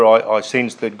I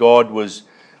sensed that God was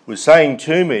saying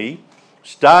to me,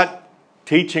 start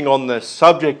teaching on the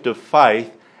subject of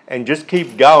faith and just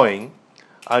keep going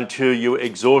until you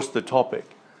exhaust the topic.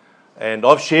 And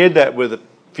I've shared that with a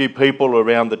few people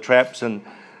around the traps, and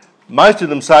most of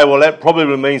them say, well, that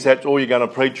probably means that's all you're going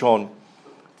to preach on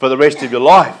for the rest of your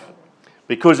life,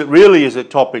 because it really is a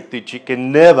topic that you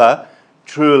can never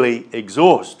truly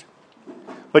exhaust.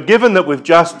 But given that we've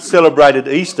just celebrated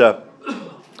Easter,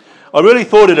 I really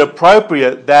thought it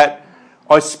appropriate that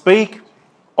I speak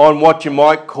on what you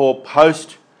might call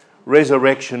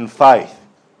post-resurrection faith.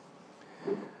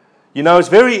 You know, it's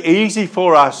very easy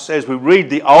for us as we read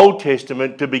the Old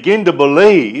Testament to begin to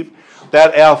believe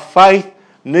that our faith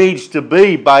needs to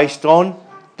be based on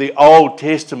the Old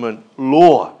Testament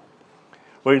law,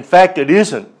 where in fact it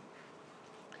isn't.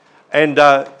 And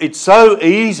it's so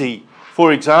easy,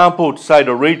 for example,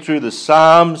 to read through the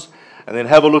Psalms and then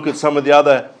have a look at some of the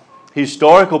other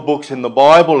historical books in the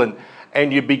Bible,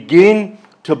 and you begin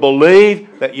to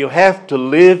believe that you have to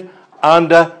live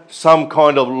under some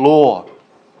kind of law.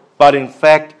 But in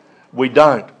fact, we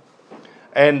don't.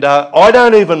 And I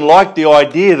don't even like the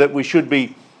idea that we should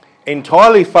be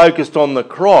entirely focused on the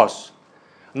cross.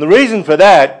 And the reason for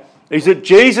that is that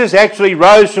Jesus actually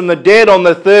rose from the dead on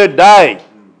the third day.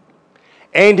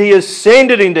 And he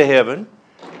ascended into heaven,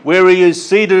 where he is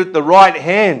seated at the right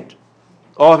hand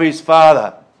of his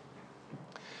Father.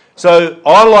 So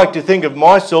I like to think of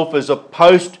myself as a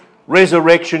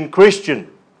post-resurrection Christian.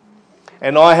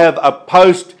 And I have a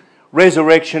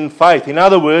post-resurrection faith. In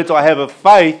other words, I have a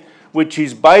faith which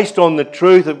is based on the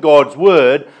truth of God's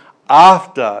word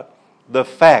after the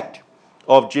fact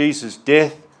of Jesus'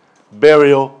 death,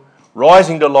 burial,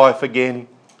 rising to life again,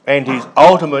 and his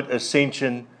ultimate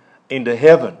ascension into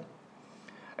heaven.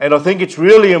 And I think it's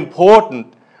really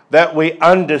important that we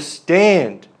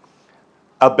understand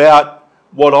about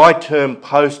what I term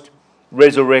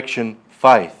post-resurrection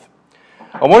faith.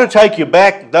 I want to take you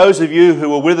back, those of you who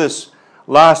were with us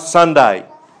last Sunday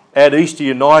at Easter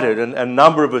United, and a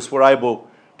number of us were able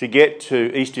to get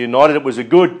to Easter United. It was a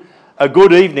good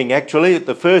evening, actually. It's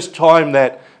the first time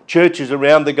that churches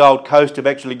around the Gold Coast have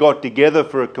actually got together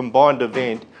for a combined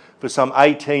event for some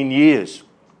 18 years.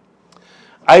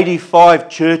 85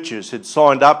 churches had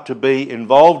signed up to be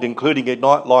involved, including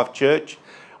Ignite Life Church.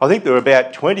 I think there were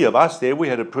about 20 of us there. We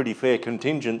had a pretty fair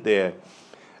contingent there.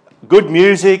 Good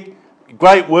music,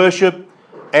 great worship,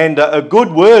 and a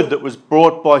good word that was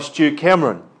brought by Stu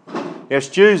Cameron. Now,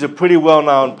 Stu's a pretty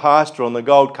well-known pastor on the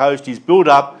Gold Coast. He's built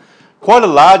up quite a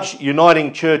large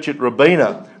uniting church at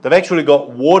Robina. They've actually got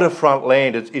waterfront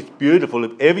land. It's beautiful.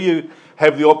 If ever you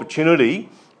have the opportunity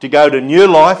to go to New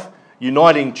Life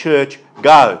Uniting Church,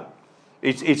 go.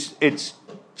 It's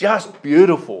just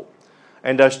beautiful.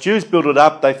 And Stu's built it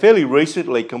up. They fairly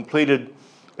recently completed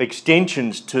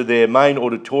extensions to their main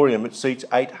auditorium. It seats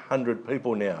 800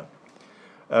 people now.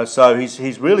 So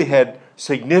he's really had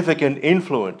significant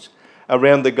influence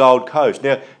around the Gold Coast.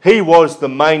 Now, he was the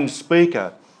main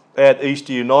speaker at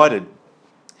Easter United.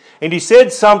 And he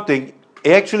said something,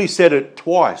 he actually said it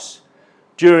twice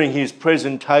during his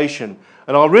presentation.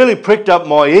 And I really pricked up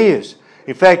my ears.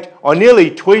 In fact, I nearly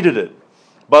tweeted it.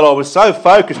 But I was so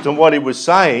focused on what he was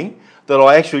saying that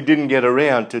I actually didn't get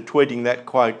around to tweeting that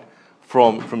quote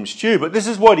from Stu. But this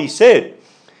is what he said.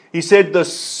 He said, the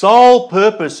sole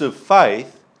purpose of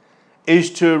faith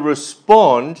is to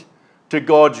respond to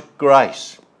God's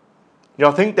grace. Now,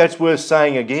 I think that's worth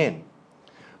saying again.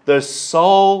 The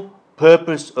sole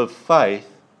purpose of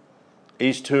faith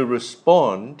is to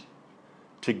respond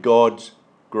to God's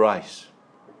grace.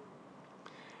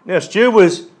 Now, Stu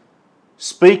was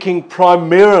speaking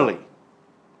primarily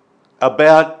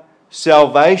about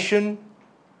salvation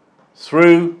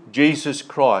through Jesus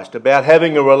Christ, about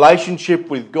having a relationship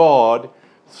with God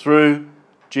through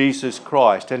Jesus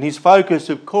Christ. And his focus,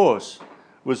 of course,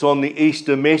 was on the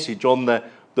Easter message, on the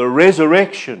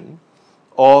resurrection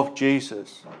of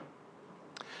Jesus.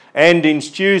 And in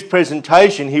Stu's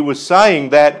presentation, he was saying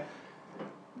that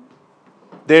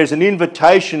there's an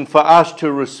invitation for us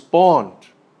to respond,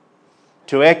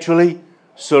 to actually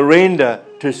surrender,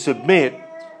 to submit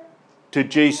to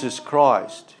Jesus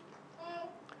Christ.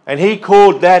 And he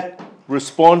called that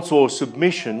response or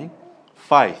submission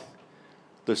faith.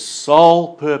 The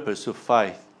sole purpose of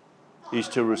faith is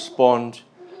to respond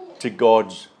to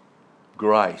God's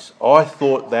grace. I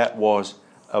thought that was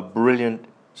a brilliant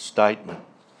statement.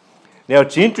 Now,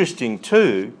 it's interesting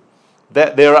too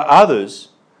that there are others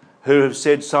who have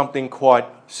said something quite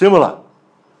similar.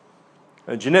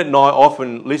 Jeanette and I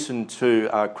often listen to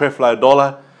Creflo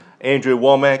Dollar, Andrew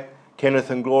Womack, Kenneth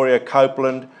and Gloria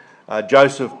Copeland,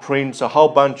 Joseph Prince, a whole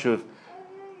bunch of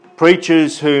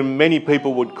preachers whom many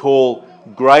people would call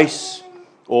grace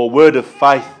or word of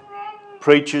faith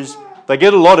preachers. They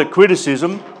get a lot of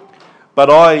criticism, but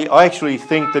I actually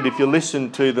think that if you listen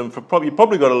to them, you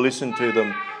probably got to listen to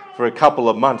them for a couple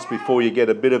of months before you get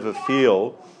a bit of a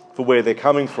feel for where they're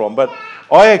coming from. But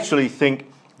I actually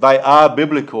think they are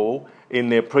biblical in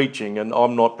their preaching, and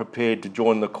I'm not prepared to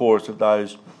join the chorus of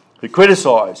those who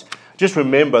criticise. Just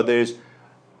remember, there's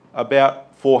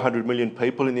about 400 million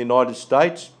people in the United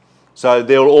States, so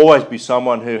there will always be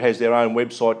someone who has their own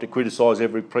website to criticise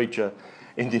every preacher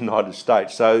in the United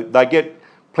States. So they get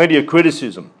plenty of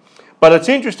criticism. But it's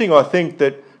interesting, I think,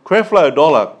 that Creflo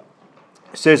Dollar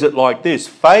says it like this: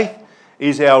 faith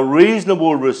is our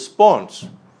reasonable response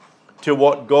to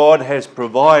what God has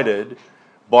provided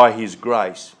by His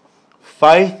grace.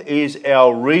 Faith is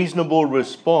our reasonable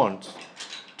response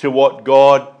to what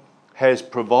God has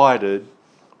provided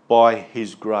by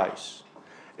His grace.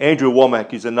 Andrew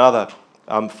Wommack is another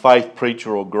faith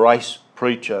preacher or grace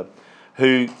preacher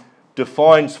who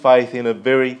defines faith in a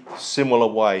very similar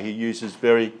way. He uses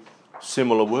very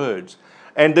similar words.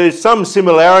 And there's some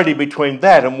similarity between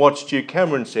that and what Stu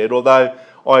Cameron said, although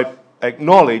I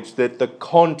acknowledge that the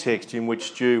context in which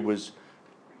Stu was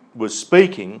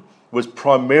speaking was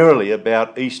primarily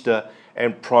about Easter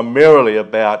and primarily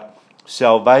about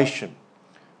salvation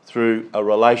through a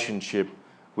relationship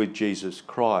with Jesus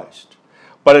Christ.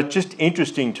 But it's just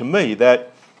interesting to me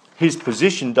that his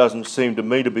position doesn't seem to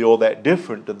me to be all that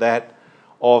different to that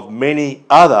of many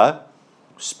other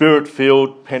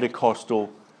Spirit-filled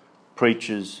Pentecostal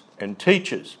preachers and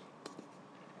teachers.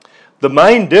 The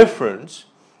main difference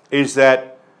is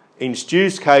that in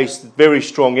Stu's case, very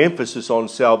strong emphasis on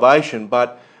salvation,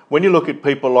 but when you look at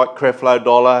people like Creflo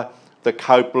Dollar, the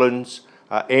Copelands,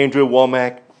 Andrew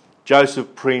Wommack,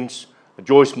 Joseph Prince,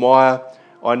 Joyce Meyer,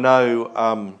 I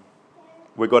know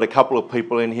we've got a couple of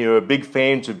people in here who are big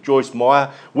fans of Joyce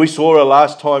Meyer. We saw her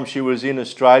last time she was in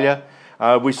Australia.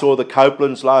 We saw the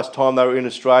Copelands last time they were in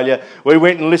Australia. We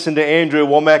went and listened to Andrew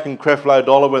Wommack and Creflo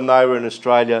Dollar when they were in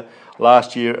Australia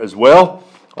last year as well.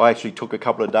 I actually took a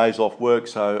couple of days off work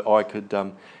so I could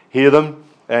hear them.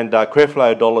 And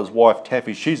Creflo Dollar's wife,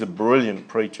 Taffy, she's a brilliant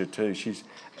preacher too. She's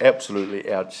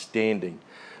absolutely outstanding.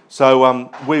 So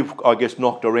we've, I guess,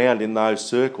 knocked around in those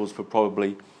circles for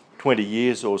probably 20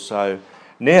 years or so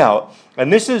now.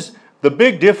 And this is the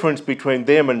big difference between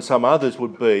them and some others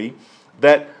would be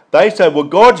that they say, well,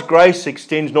 God's grace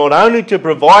extends not only to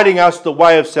providing us the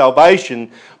way of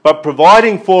salvation, but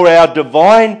providing for our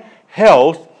divine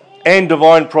health and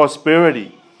divine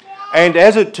prosperity. And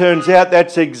as it turns out,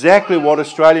 that's exactly what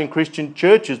Australian Christian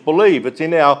churches believe. It's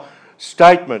in our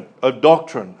statement of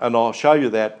doctrine, and I'll show you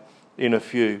that in a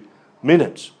few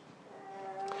minutes.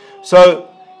 So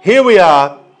here we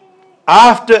are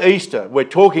after Easter. We're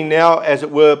talking now, as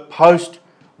it were,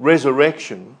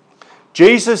 post-resurrection.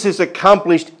 Jesus has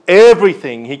accomplished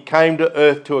everything He came to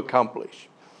earth to accomplish.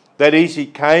 That is, He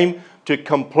came to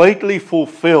completely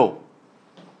fulfill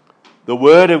the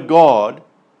Word of God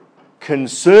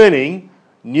concerning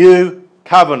new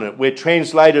covenant. We're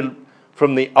translated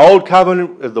from the old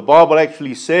covenant, as the Bible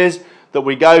actually says, that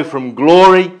we go from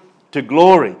glory to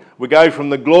glory. We go from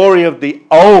the glory of the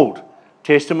Old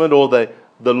Testament or the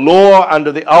law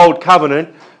under the old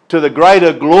covenant to the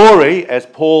greater glory, as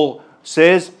Paul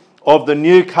says, of the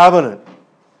new covenant.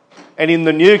 And in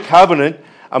the new covenant,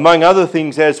 among other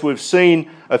things, as we've seen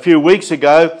a few weeks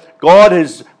ago, God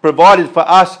has provided for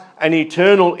us an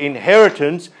eternal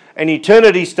inheritance, and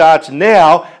eternity starts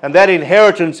now, and that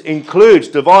inheritance includes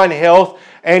divine health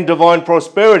and divine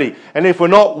prosperity. And if we're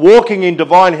not walking in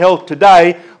divine health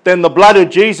today, then the blood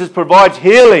of Jesus provides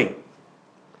healing.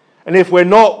 And if we're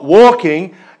not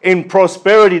walking in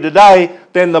prosperity today,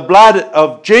 then the blood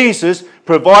of Jesus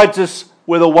provides us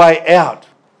with a way out.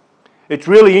 It's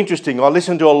really interesting. I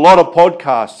listen to a lot of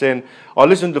podcasts, and I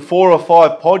listen to 4 or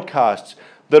 5 podcasts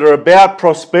that are about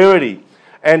prosperity.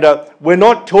 And we're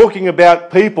not talking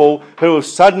about people who have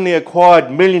suddenly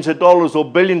acquired millions of dollars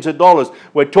or billions of dollars.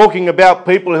 We're talking about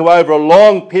people who over a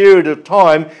long period of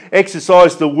time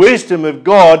exercise the wisdom of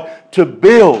God to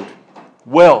build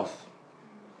wealth.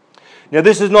 Now,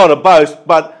 this is not a boast,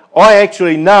 but I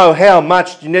actually know how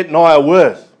much Jeanette and I are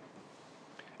worth.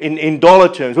 In dollar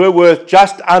terms, we're worth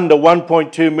just under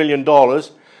 $1.2 million.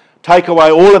 Take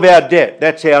away all of our debt.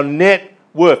 That's our net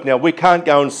worth. Now, we can't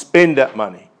go and spend that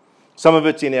money. Some of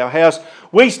it's in our house.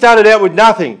 We started out with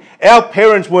nothing. Our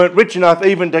parents weren't rich enough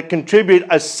even to contribute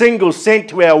a single cent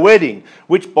to our wedding,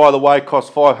 which, by the way,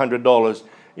 cost $500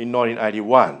 in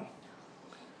 1981.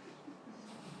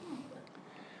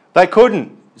 They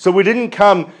couldn't. So we didn't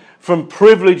come from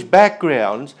privileged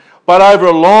backgrounds. but over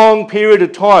a long period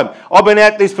of time. I've been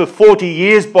at this for 40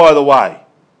 years, by the way.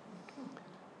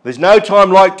 There's no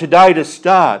time like today to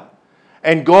start,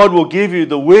 and God will give you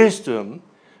the wisdom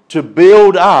to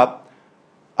build up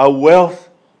a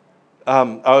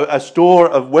store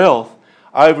of wealth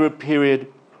over a period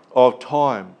of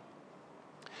time.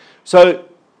 So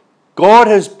God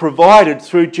has provided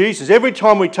through Jesus. Every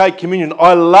time we take communion,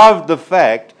 I love the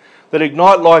fact that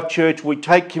Ignite Life Church, we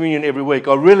take communion every week.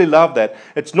 I really love that.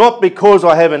 It's not because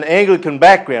I have an Anglican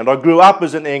background. I grew up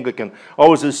as an Anglican. I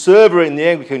was a server in the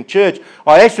Anglican church.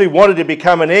 I actually wanted to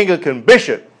become an Anglican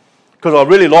bishop because I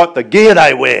really liked the gear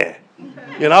they wear.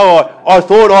 You know, I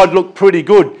thought I'd look pretty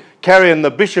good carrying the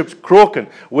bishop's crook and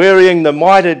wearing the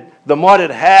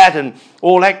mitred hat and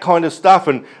all that kind of stuff.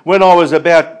 And when I was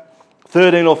about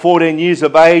 13 or 14 years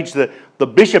of age, the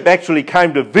bishop actually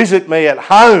came to visit me at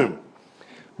home.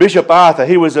 Bishop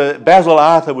Arthur, Basil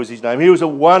Arthur was his name. He was a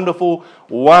wonderful,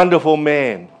 wonderful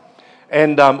man.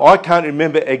 And I can't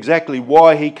remember exactly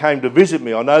why he came to visit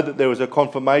me. I know that there was a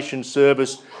confirmation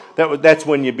service. That's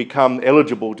when you become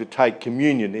eligible to take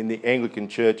communion in the Anglican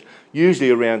Church, usually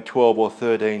around 12 or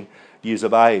 13 years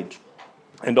of age.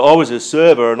 And I was a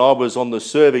server, and I was on the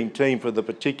serving team for the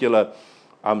particular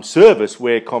service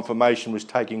where confirmation was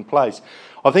taking place.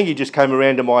 I think he just came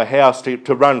around to my house to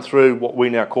run through what we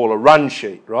now call a run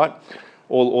sheet, right?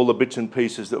 All the bits and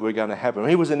pieces that we're going to have. And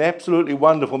he was an absolutely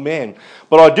wonderful man.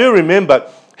 But I do remember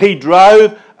he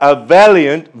drove a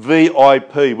Valiant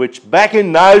VIP, which back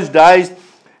in those days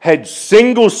had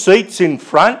single seats in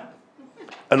front,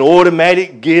 an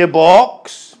automatic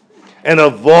gearbox, and a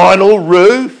vinyl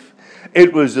roof.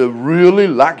 It was a really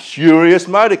luxurious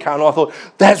motor car, and I thought,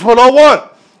 that's what I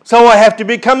want. So I have to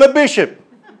become a bishop.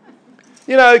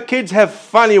 You know, kids have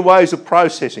funny ways of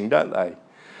processing, don't they?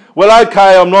 Well,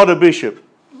 okay, I'm not a bishop,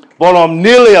 but I'm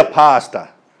nearly a pastor.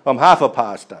 I'm half a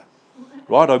pastor,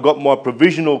 right? I've got my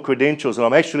provisional credentials, and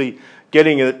I'm actually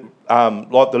getting it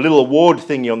like the little award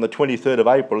thingy on the 23rd of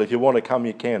April. If you want to come,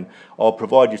 you can. I'll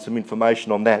provide you some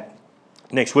information on that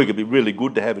next week. It'd be really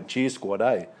good to have a cheer squad,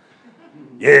 eh?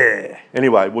 Yeah.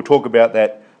 Anyway, we'll talk about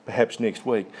that perhaps next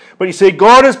week. But you see,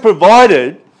 God has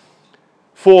provided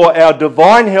for our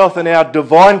divine health and our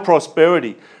divine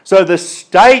prosperity. So the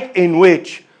state in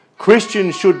which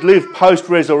Christians should live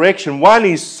post-resurrection, one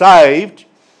is saved,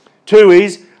 two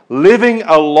is living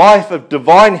a life of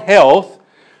divine health,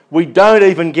 we don't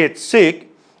even get sick,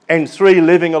 and three,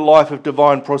 living a life of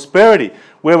divine prosperity,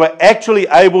 where we're actually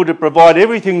able to provide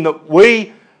everything that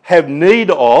we have need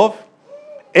of,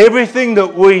 everything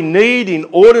that we need in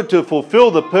order to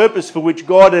fulfill the purpose for which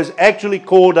God has actually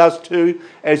called us to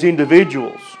as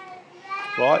individuals,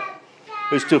 right?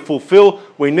 Is to fulfill,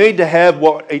 we need to have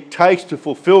what it takes to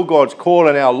fulfill God's call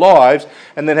in our lives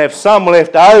and then have some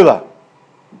left over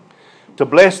to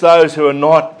bless those who are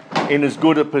not in as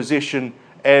good a position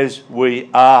as we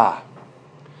are.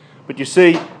 But you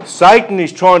see, Satan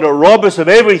is trying to rob us of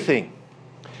everything.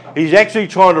 He's actually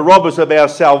trying to rob us of our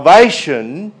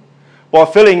salvation by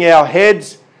filling our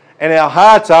heads and our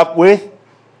hearts up with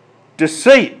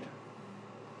deceit.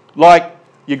 Like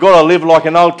you've got to live like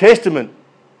an Old Testament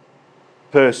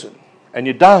person, and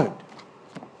you don't.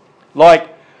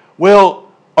 Like,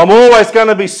 well, I'm always going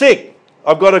to be sick.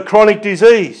 I've got a chronic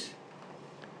disease.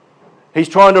 He's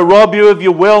trying to rob you of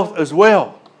your wealth as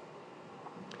well.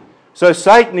 So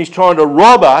Satan is trying to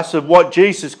rob us of what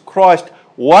Jesus Christ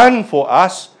won for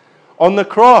us on the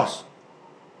cross.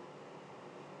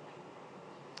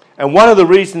 And one of the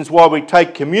reasons why we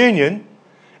take communion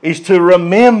is to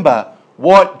remember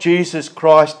what Jesus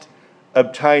Christ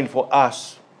obtained for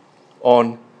us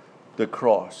on the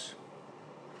cross.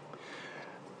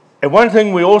 And one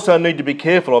thing we also need to be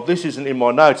careful of, this isn't in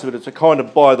my notes, but it's a kind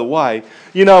of by the way,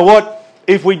 you know what?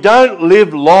 If we don't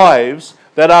live lives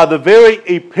that are the very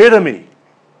epitome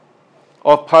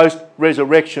of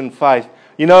post-resurrection faith,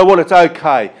 you know what? It's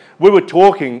okay. We were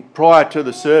talking prior to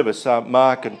the service,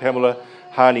 Mark and Pamela,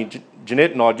 Harney,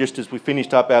 Jeanette and I, just as we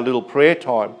finished up our little prayer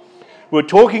time, we were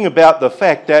talking about the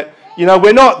fact that, you know,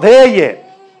 we're not there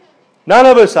yet. None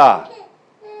of us are.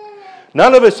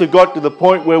 None of us have got to the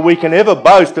point where we can ever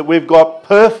boast that we've got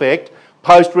perfect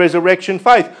post-resurrection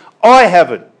faith. I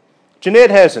haven't.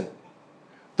 Jeanette hasn't.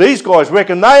 These guys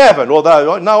reckon they haven't,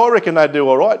 although, no, I reckon they do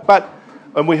all right.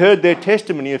 And we heard their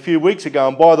testimony a few weeks ago,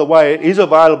 and by the way, it is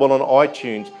available on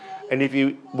iTunes. And if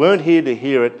you weren't here to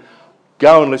hear it,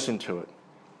 go and listen to it.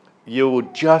 You will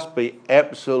just be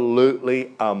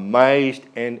absolutely amazed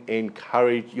and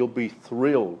encouraged. You'll be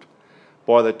thrilled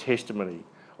by the testimony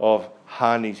of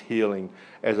Hani's healing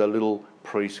as a little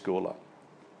preschooler.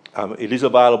 It is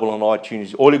available on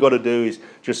iTunes. All you've got to do is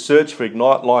just search for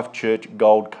Ignite Life Church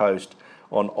Gold Coast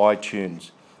on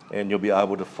iTunes and you'll be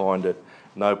able to find it.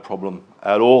 No problem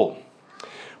at all.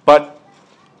 But,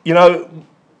 you know,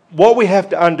 what we have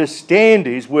to understand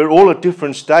is we're all at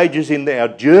different stages in our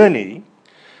journey,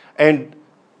 and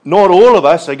not all of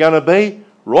us are going to be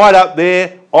right up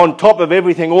there on top of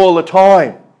everything all the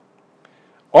time.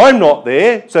 I'm not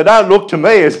there, so don't look to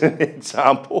me as an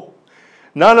example.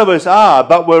 None of us are,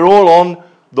 but we're all on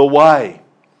the way.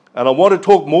 And I want to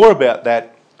talk more about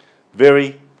that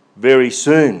very, very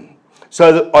soon.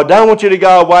 So that I don't want you to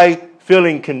go away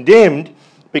feeling condemned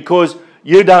because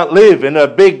you don't live in a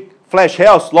big flash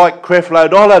house like Creflo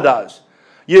Dollar does.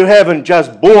 You haven't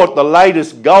just bought the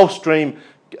latest Gulfstream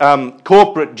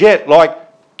corporate jet like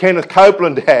Kenneth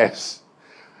Copeland has.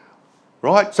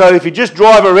 Right? So if you just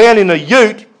drive around in a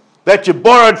ute that you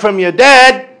borrowed from your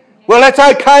dad, well, that's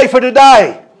okay for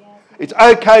today. It's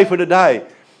okay for today.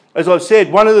 As I've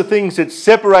said, one of the things that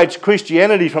separates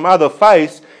Christianity from other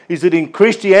faiths is that in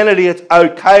Christianity it's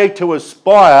okay to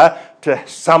aspire to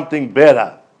something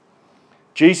better.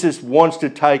 Jesus wants to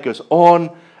take us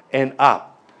on and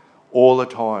up all the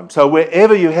time. So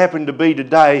wherever you happen to be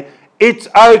today, it's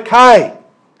okay,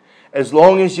 as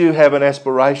long as you have an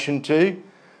aspiration to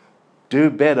do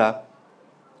better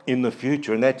in the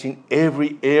future. And that's in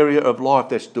every area of life.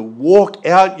 That's to walk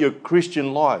out your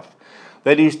Christian life.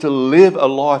 That is to live a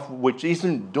life which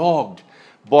isn't dogged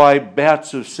by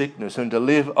bouts of sickness, and to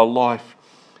live a life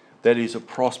that is a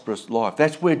prosperous life.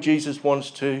 That's where Jesus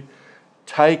wants to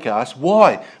take us.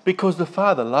 Why? Because the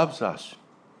Father loves us.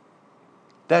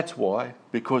 That's why.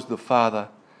 Because the Father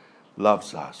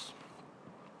loves us.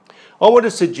 I want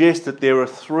to suggest that there are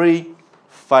 3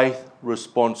 faith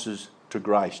responses to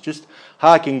grace. Just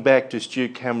harking back to Stu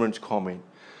Cameron's comment,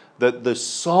 that the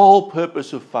sole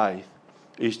purpose of faith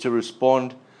is to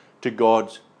respond to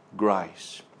God's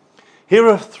grace. Here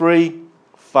are 3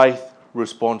 faith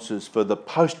responses for the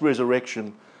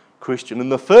post-resurrection Christian.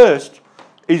 And the first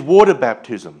is water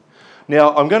baptism.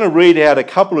 Now, I'm going to read out a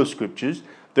couple of scriptures.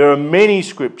 There are many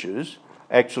scriptures,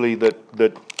 actually,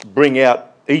 that bring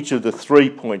out each of the 3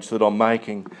 points that I'm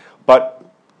making. But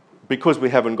because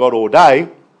we haven't got all day,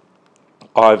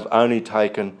 I've only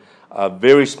taken a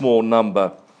very small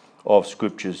number of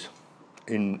scriptures.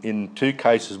 In 2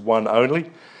 cases, 1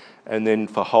 only. And then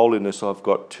for holiness, I've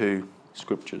got 2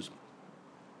 scriptures.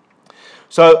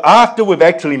 So after we've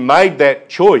actually made that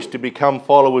choice to become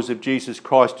followers of Jesus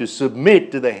Christ, to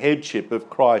submit to the headship of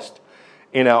Christ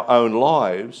in our own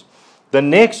lives, the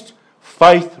next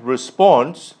faith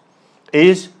response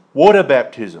is water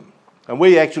baptism. And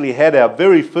we actually had our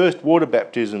very first water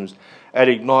baptisms at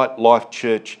Ignite Life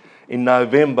Church in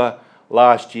November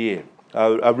last year.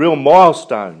 A real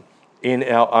milestone in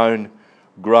our own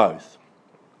growth.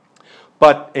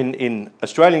 But in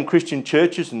Australian Christian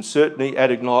churches, and certainly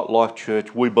at Ignite Life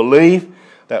Church, we believe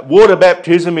that water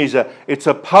baptism it's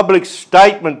a public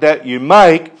statement that you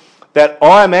make that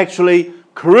I am actually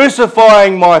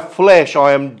crucifying my flesh.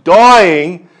 I am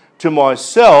dying to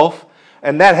myself,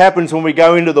 and that happens when we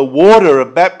go into the water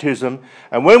of baptism.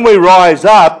 And when we rise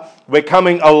up, we're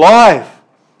coming alive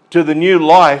to the new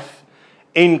life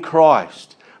in Christ.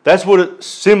 That's what it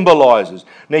symbolises.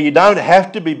 Now, you don't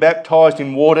have to be baptised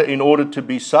in water in order to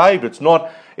be saved. It's not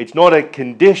a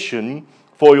condition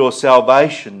for your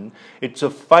salvation. It's a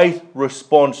faith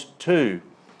response to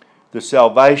the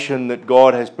salvation that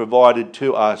God has provided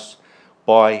to us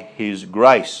by His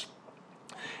grace.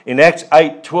 In Acts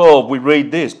 8:12 we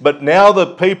read this, "But now the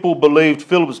people believed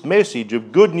Philip's message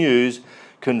of good news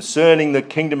concerning the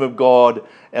kingdom of God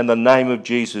and the name of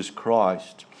Jesus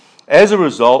Christ. As a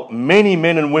result, many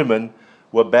men and women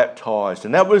were baptised."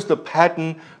 And that was the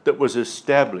pattern that was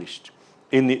established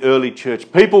in the early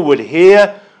church. People would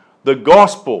hear the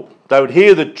gospel. They would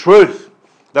hear the truth.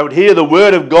 They would hear the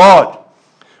word of God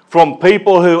from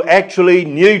people who actually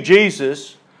knew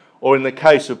Jesus, or in the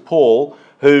case of Paul,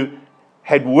 who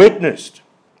had witnessed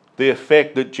the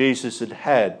effect that Jesus had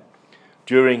had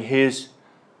during his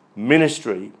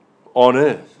ministry on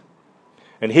earth.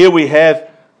 And here we have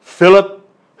Philip,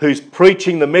 who's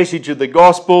preaching the message of the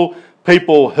gospel.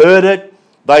 People heard it,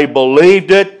 they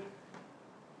believed it,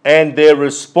 and their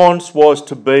response was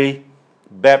to be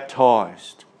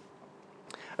baptised.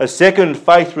 A second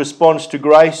faith response to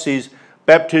grace is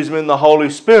baptism in the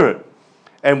Holy Spirit.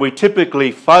 And we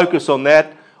typically focus on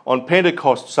that on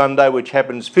Pentecost Sunday, which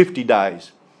happens 50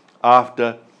 days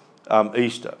after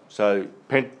Easter. So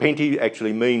Penti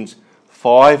actually means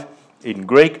 5 in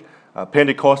Greek.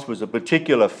 Pentecost was a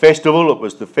particular festival. It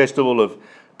was the festival of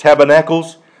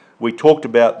tabernacles. We talked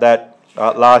about that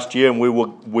last year, and we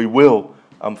will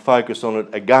focus on it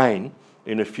again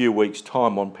in a few weeks'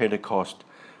 time on Pentecost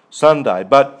Sunday.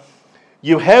 But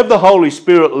you have the Holy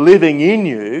Spirit living in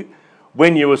you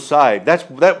when you are saved. That's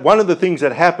one of the things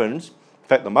that happens. In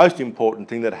fact, the most important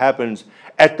thing that happens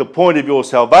at the point of your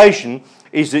salvation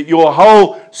is that your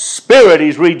whole spirit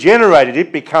is regenerated.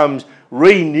 It becomes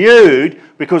renewed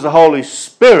because the Holy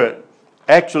Spirit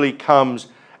actually comes,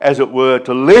 as it were,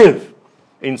 to live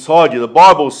inside you. The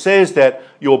Bible says that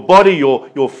your body,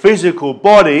 your physical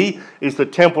body, is the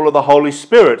temple of the Holy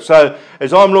Spirit. So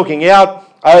as I'm looking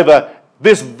out over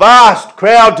this vast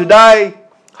crowd today,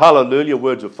 hallelujah,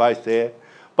 words of faith there.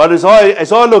 But as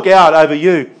I look out over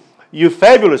you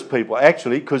fabulous people,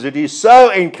 actually, because it is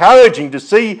so encouraging to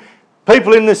see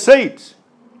people in the seats.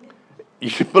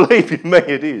 You believe me,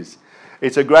 it is.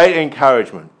 It's a great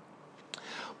encouragement.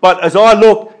 But as I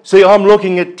look, see, I'm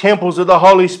looking at temples of the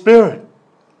Holy Spirit.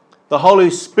 The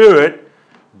Holy Spirit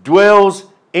dwells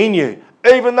in you.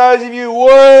 Even those of you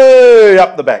way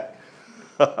up the back.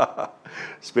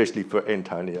 Especially for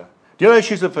Antonia. Do you know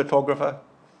she's a photographer?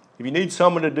 If you need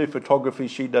someone to do photography,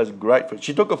 she does great.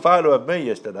 She took a photo of me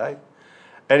yesterday.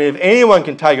 And if anyone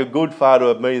can take a good photo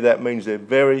of me, that means they're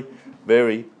very,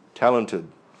 very talented.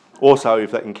 Also,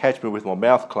 if they can catch me with my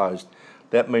mouth closed,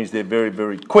 that means they're very,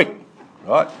 very quick.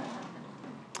 Right?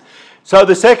 So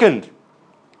the second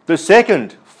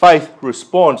faith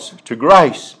response to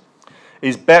grace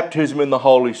is baptism in the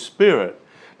Holy Spirit.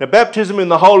 Now, baptism in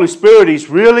the Holy Spirit is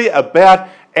really about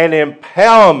an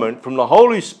empowerment from the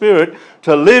Holy Spirit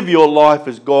to live your life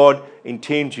as God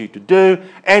intends you to do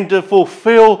and to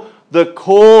fulfill the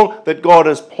call that God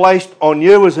has placed on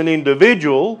you as an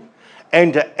individual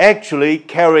and to actually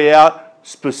carry out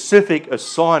specific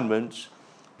assignments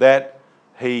that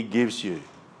He gives you.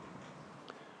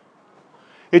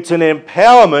 It's an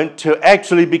empowerment to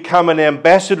actually become an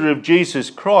ambassador of Jesus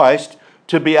Christ,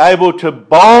 to be able to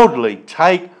boldly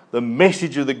take the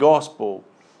message of the gospel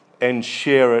and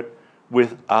share it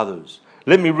with others.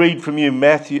 Let me read for you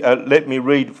Matthew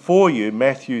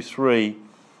 3,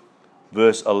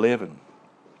 verse 11.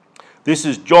 This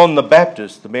is John the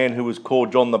Baptist, the man who was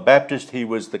called John the Baptist. He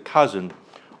was the cousin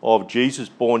of Jesus,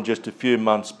 born just a few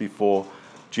months before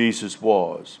Jesus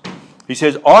was. He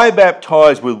says, I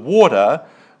baptize with water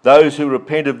those who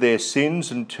repent of their sins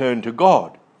and turn to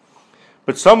God.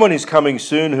 But someone is coming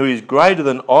soon who is greater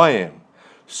than I am,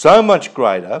 so much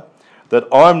greater that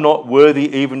I'm not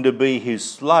worthy even to be his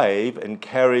slave and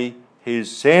carry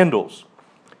his sandals.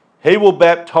 He will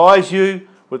baptize you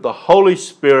with the Holy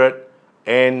Spirit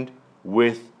and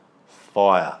with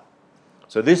fire.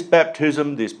 So this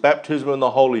baptism in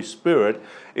the Holy Spirit,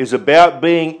 is about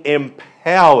being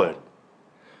empowered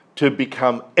to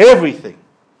become everything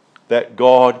that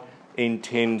God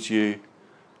intends you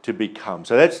to become.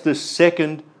 So that's the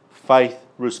second faith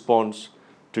response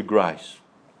to grace.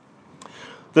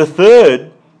 The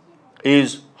third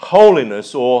is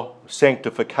holiness or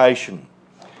sanctification.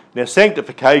 Now,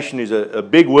 sanctification is a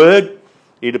big word.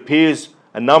 It appears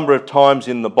a number of times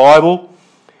in the Bible.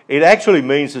 It actually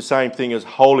means the same thing as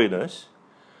holiness,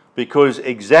 because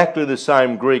exactly the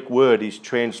same Greek word is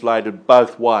translated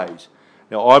both ways.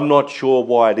 Now, I'm not sure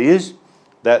why it is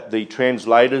that the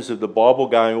translators of the Bible,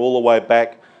 going all the way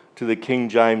back to the King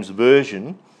James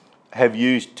Version, have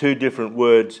used two different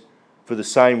words for the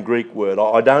same Greek word.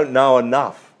 I don't know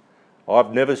enough.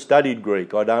 I've never studied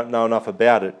Greek. I don't know enough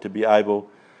about it to be able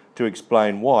to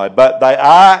explain why. But they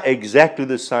are exactly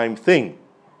the same thing.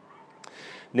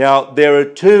 Now, there are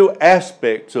two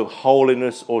aspects of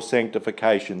holiness or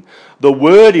sanctification. The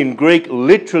word in Greek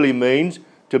literally means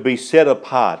to be set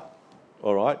apart.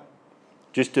 All right?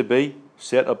 Just to be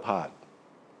set apart.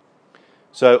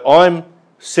 So I'm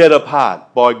set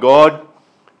apart by God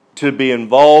to be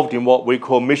involved in what we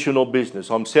call missional business.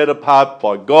 I'm set apart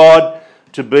by God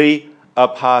to be a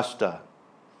pastor.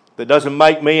 That doesn't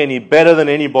make me any better than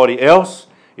anybody else.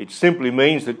 It simply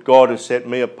means that God has set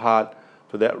me apart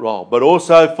for that role. But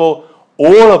also for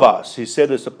all of us, He's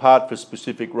set us apart for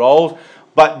specific roles.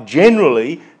 But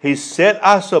generally, He's set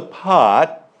us apart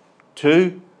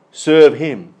to serve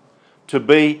Him, to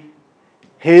be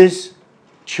His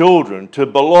children, to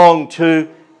belong to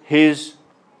His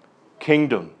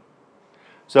kingdom.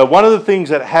 So one of the things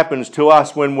that happens to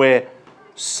us when we're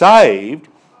saved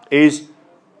is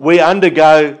we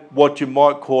undergo what you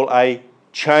might call a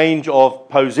change of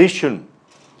position.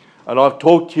 And I've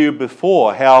talked to you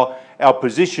before how our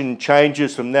position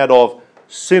changes from that of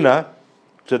sinner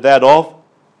to that of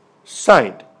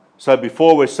saint. So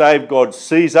before we're saved, God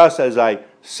sees us as a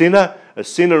sinner. A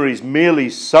sinner is merely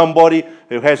somebody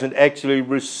who hasn't actually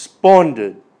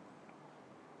responded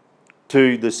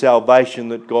to the salvation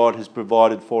that God has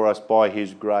provided for us by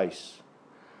His grace.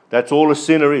 That's all a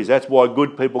sinner is. That's why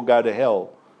good people go to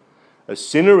hell. A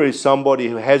sinner is somebody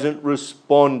who hasn't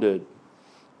responded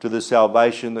to the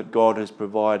salvation that God has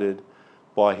provided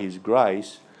by His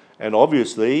grace. And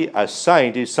obviously, a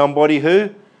saint is somebody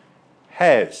who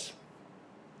has.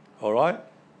 All right?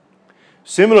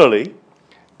 Similarly,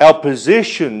 our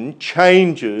position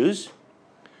changes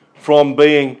from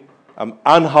being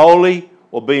unholy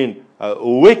or being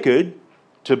wicked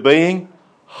to being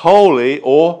holy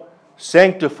or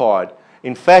sanctified.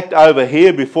 In fact, over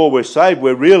here, before we're saved,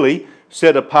 we're really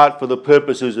set apart for the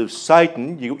purposes of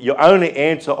Satan. You only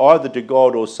answer either to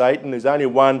God or Satan. There's only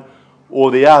one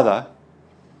or the other.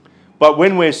 But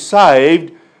when we're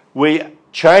saved, we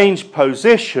change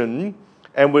position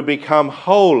and we become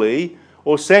holy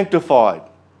or sanctified.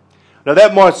 Now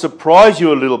that might surprise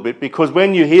you a little bit, because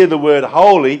when you hear the word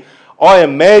holy, I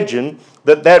imagine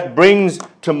that brings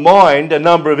to mind a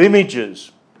number of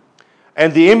images.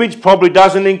 And the image probably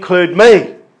doesn't include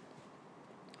me,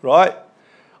 right?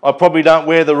 I probably don't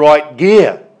wear the right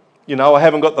gear. You know, I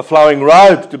haven't got the flowing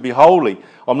robes to be holy.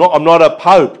 I'm not a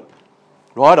pope,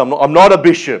 right? I'm not a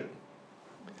bishop.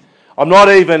 I'm not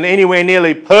even anywhere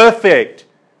nearly perfect.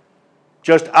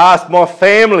 Just ask my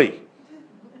family.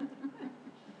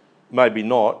 Maybe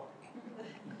not,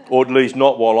 or at least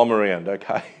not while I'm around,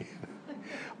 okay?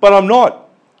 But I'm not.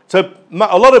 So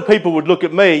a lot of people would look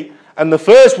at me, and the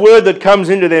first word that comes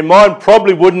into their mind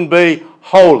probably wouldn't be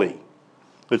holy.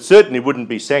 It certainly wouldn't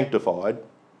be sanctified.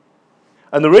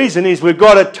 And the reason is we've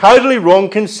got a totally wrong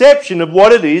conception of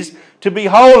what it is to be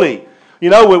holy. You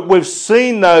know, we've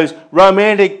seen those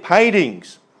romantic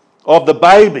paintings of the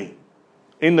baby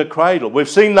in the cradle. We've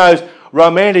seen those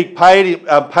romantic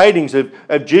paintings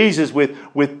of Jesus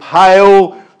with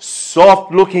pale,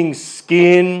 soft-looking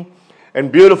skin and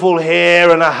beautiful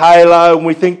hair and a halo, and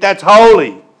we think that's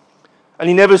holy. And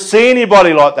you never see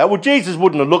anybody like that. Well, Jesus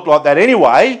wouldn't have looked like that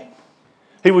anyway.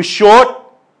 He was short,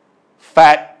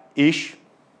 fat-ish,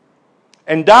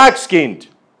 and dark-skinned.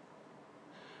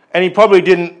 And he probably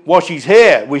didn't wash his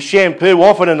hair with shampoo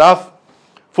often enough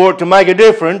for it to make a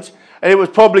difference, and it was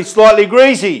probably slightly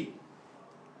greasy.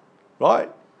 Right?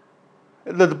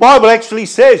 The Bible actually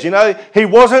says, you know, he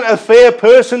wasn't a fair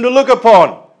person to look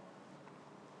upon.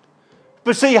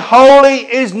 But see,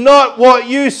 holy is not what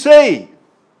you see.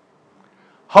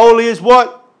 Holy is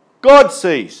what God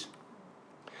sees.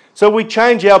 So we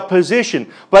change our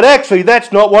position. But actually,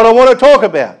 that's not what I want to talk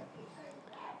about.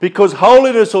 Because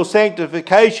holiness or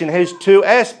sanctification has two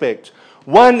aspects.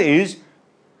 One is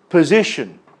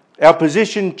position. Our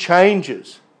position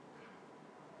changes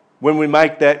when we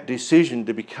make that decision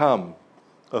to become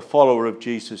a follower of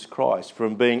Jesus Christ,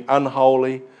 from being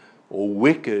unholy or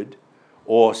wicked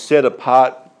or set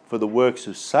apart for the works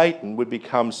of Satan. We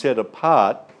become set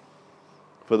apart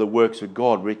for the works of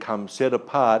God. We become set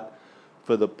apart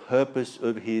for the purpose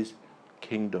of His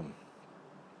kingdom.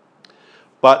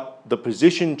 But the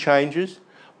position changes,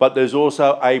 but there's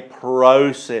also a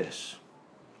process.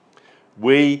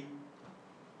 We,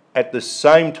 at the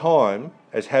same time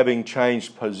as having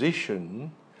changed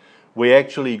position, we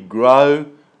actually grow,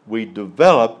 we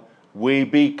develop, we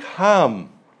become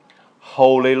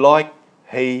holy like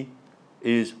He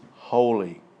is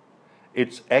holy.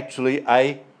 It's actually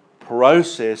a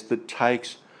process that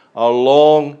takes a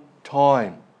long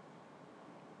time.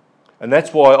 And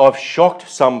that's why I've shocked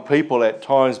some people at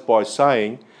times by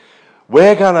saying,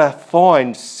 we're going to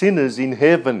find sinners in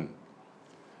heaven.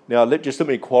 Now, let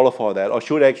me qualify that. I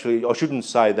shouldn't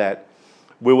say that.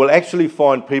 We will actually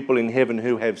find people in heaven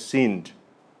who have sinned.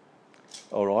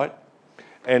 All right?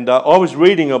 And I was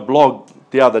reading a blog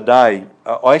the other day.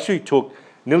 I actually took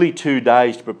nearly 2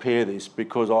 days to prepare this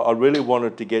because I really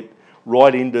wanted to get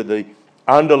right into the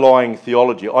underlying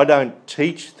theology. I don't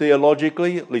teach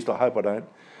theologically, at least I hope I don't.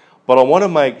 But I want to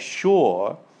make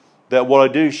sure that what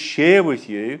I do share with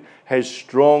you has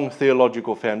strong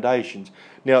theological foundations.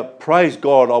 Now, praise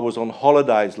God, I was on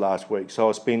holidays last week, so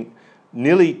I spent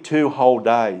nearly 2 whole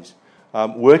days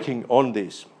working on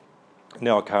this.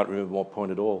 Now I can't remember my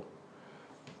point at all.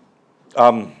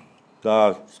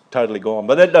 It's totally gone,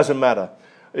 but that doesn't matter.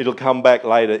 It'll come back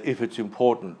later if it's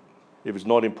important. If it's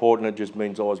not important, it just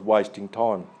means I was wasting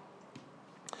time.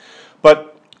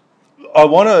 But I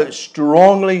want to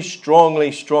strongly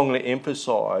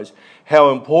emphasise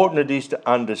how important it is to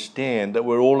understand that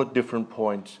we're all at different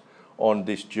points on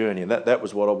this journey. And that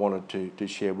was what I wanted to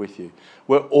share with you.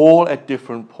 We're all at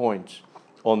different points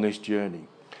on this journey.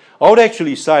 I would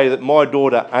actually say that my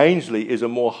daughter Ainsley is a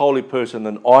more holy person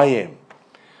than I am.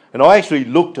 And I actually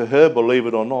look to her, believe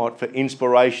it or not, for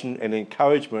inspiration and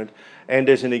encouragement and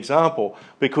as an example,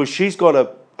 because she's got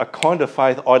a kind of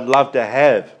faith I'd love to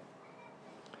have.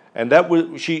 And that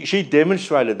was she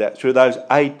demonstrated that through those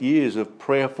 8 years of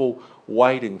prayerful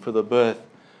waiting for the birth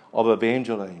of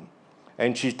Evangeline.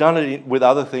 And she's done it with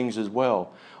other things as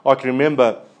well. I can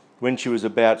remember when she was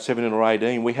about 17 or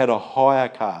 18, we had a hire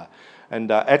car. And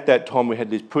at that time, we had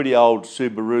this pretty old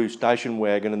Subaru station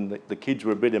wagon, and the kids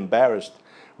were a bit embarrassed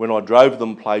when I drove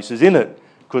them places in it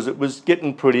because it was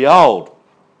getting pretty old.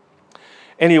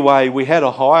 Anyway, we had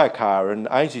a hire car, and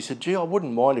Ainsley said, gee, I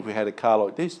wouldn't mind if we had a car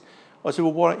like this. I said,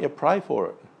 well, why don't you pray for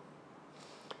it?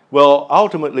 Well,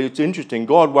 ultimately, it's interesting.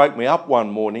 God woke me up one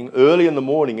morning, early in the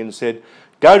morning, and said,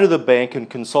 go to the bank and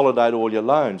consolidate all your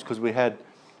loans, because we had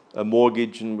a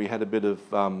mortgage and we had a bit of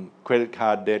credit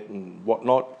card debt and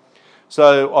whatnot.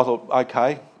 So I thought,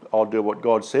 okay, I'll do what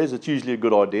God says. It's usually a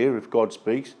good idea if God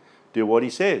speaks, do what he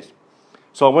says.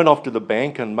 So I went off to the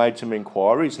bank and made some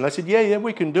inquiries, and they said, yeah,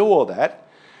 we can do all that.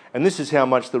 And this is how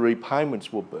much the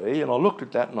repayments will be. And I looked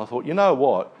at that and I thought, you know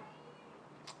what?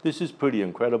 This is pretty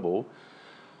incredible.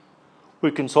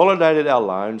 We consolidated our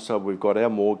loans, so we've got our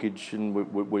mortgage, and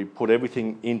we put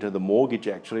everything into the mortgage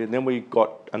actually, and then we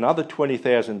got another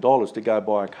 $20,000 to go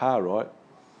buy a car, right?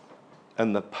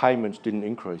 And the payments didn't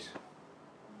increase.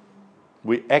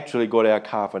 We actually got our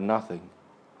car for nothing.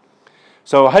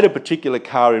 So I had a particular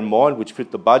car in mind which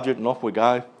fit the budget, and off we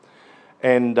go.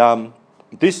 And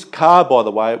this car, by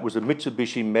the way, it was a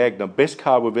Mitsubishi Magna, best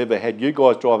car we've ever had. You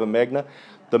guys drive a Magna.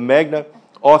 The Magna,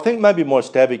 I think maybe my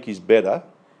Stavic is better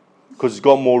because it's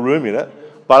got more room in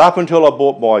it. But up until I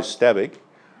bought my Stavic,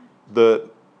 the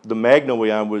Magna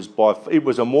we owned it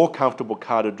was a more comfortable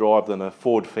car to drive than a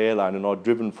Ford Fairlane, and I'd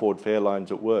driven Ford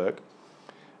Fairlanes at work.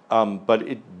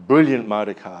 But brilliant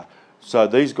motor car. So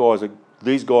these guys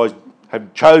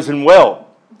have chosen well.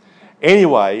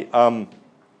 Anyway,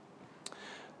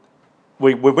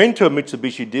 we went to a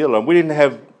Mitsubishi dealer, and we didn't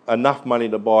have enough money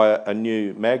to buy a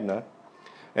new Magna,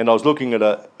 and I was looking at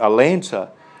a Lancer.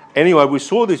 Anyway, we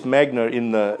saw this Magna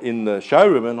in the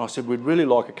showroom, and I said, we'd really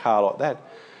like a car like that.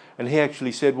 And he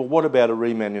actually said, well, what about a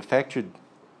remanufactured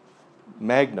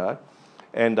Magna?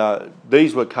 And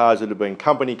these were cars that had been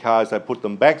company cars. They put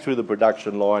them back through the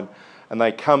production line, and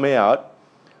they come out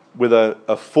with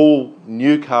a full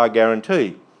new car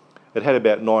guarantee. It had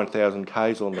about 9,000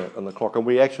 Ks on the clock, and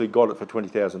we actually got it for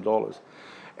 $20,000.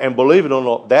 And believe it or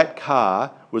not, that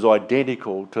car was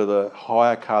identical to the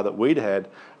hire car that we'd had.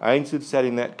 Ainsley sat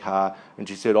in that car, and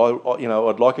she said,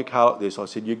 I'd like a car like this. I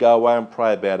said, you go away and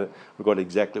pray about it. We got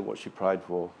exactly what she prayed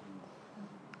for.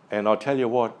 And I tell you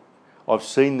what, I've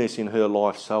seen this in her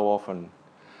life so often.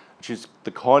 She's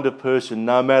the kind of person,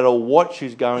 no matter what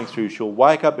she's going through, she'll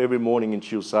wake up every morning and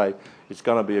she'll say, it's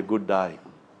going to be a good day.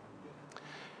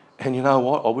 And you know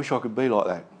what? I wish I could be like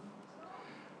that.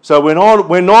 So we're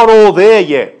not all there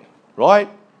yet, right?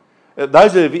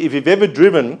 If you've ever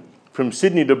driven from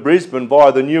Sydney to Brisbane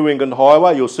via the New England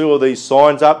Highway, you'll see all these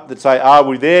signs up that say, are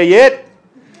we there yet?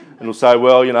 And it'll say,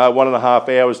 well,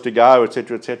 1.5 hours to go,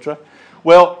 etc., etc.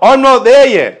 Well, I'm not there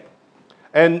yet.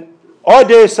 And I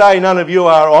dare say none of you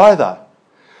are either.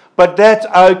 But that's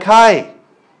okay.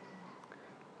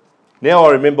 Now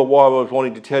I remember why I was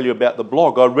wanting to tell you about the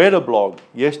blog. I read a blog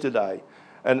yesterday.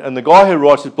 And the guy who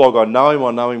writes this blog, I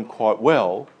know him quite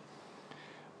well.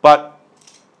 But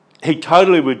he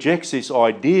totally rejects this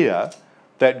idea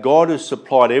that God has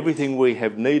supplied everything we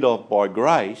have need of by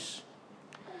grace.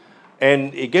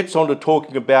 And it gets on to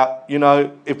talking about,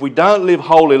 if we don't live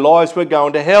holy lives, we're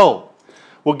going to hell.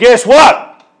 Well, guess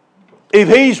what? If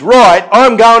he's right,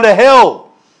 I'm going to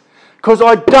hell. Because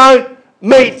I don't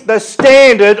meet the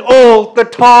standard all the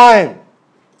time.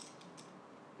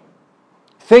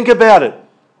 Think about it.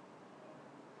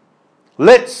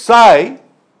 Let's say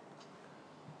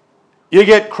you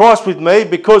get cross with me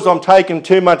because I'm taking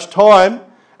too much time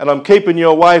and I'm keeping you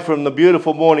away from the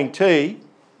beautiful morning tea,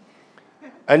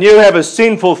 and you have a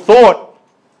sinful thought,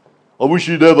 I wish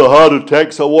you'd have a heart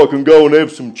attack so I can go and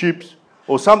have some chips,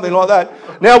 or something like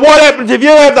that. Now what happens if you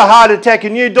have the heart attack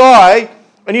and you die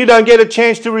and you don't get a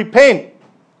chance to repent?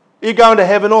 You're going to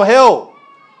heaven or hell.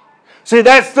 See,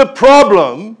 that's the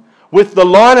problem with the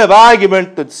line of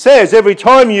argument that says every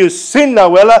time you sin,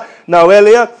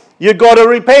 Noelia, you've got to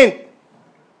repent.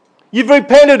 You've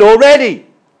repented already.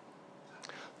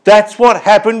 That's what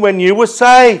happened when you were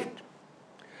saved.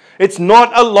 It's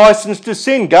not a license to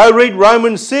sin. Go read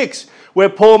Romans 6, where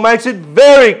Paul makes it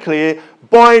very clear,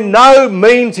 by no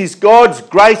means is God's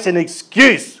grace an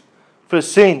excuse for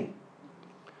sin.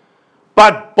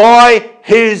 But by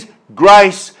his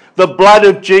grace, the blood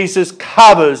of Jesus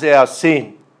covers our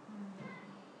sin.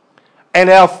 And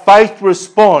our faith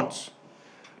response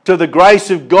to the grace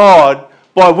of God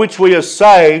by which we are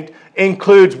saved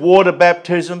includes water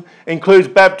baptism, includes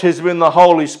baptism in the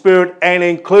Holy Spirit, and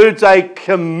includes a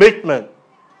commitment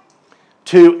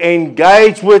to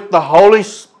engage with the Holy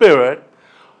Spirit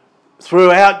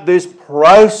throughout this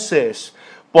process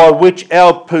by which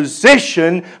our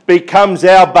position becomes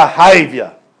our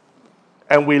behaviour.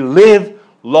 And we live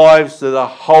lives that are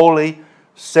holy,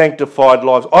 sanctified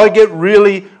lives. I get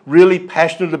really, really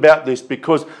passionate about this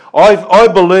because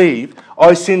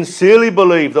I sincerely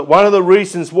believe that one of the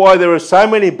reasons why there are so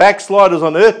many backsliders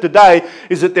on earth today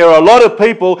is that there are a lot of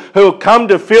people who have come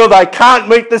to feel they can't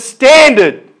meet the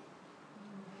standard.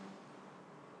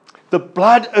 The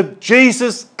blood of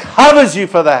Jesus covers you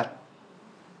for that.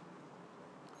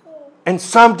 And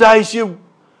some days you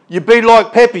be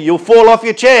like Pepe, you'll fall off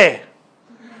your chair.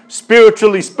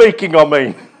 Spiritually speaking, I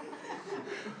mean.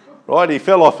 Right, he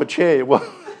fell off a chair.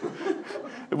 Well,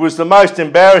 it was the most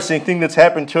embarrassing thing that's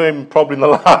happened to him probably in the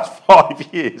last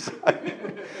 5 years.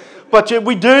 But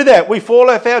we do that. We fall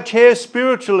off our chairs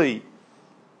spiritually.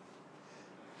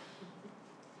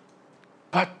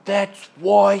 But that's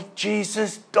why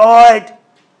Jesus died.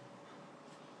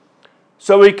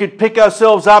 So we could pick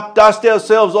ourselves up, dust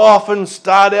ourselves off and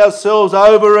start ourselves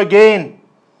over again.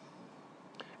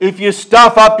 If you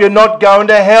stuff up, you're not going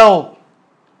to hell.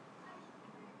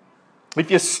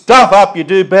 If you stuff up, you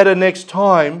do better next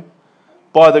time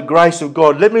by the grace of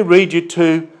God. Let me read you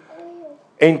two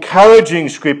encouraging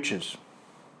scriptures.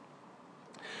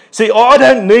 See, I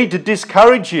don't need to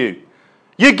discourage you.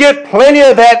 You get plenty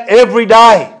of that every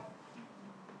day.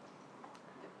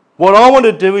 What I want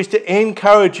to do is to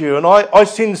encourage you, and I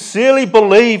sincerely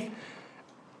believe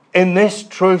in this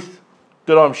truth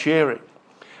that I'm sharing.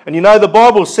 And you know, the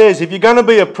Bible says if you're going to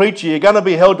be a preacher, you're going to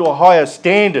be held to a higher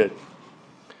standard.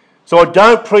 So I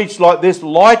don't preach like this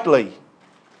lightly.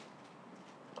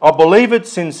 I believe it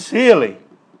sincerely.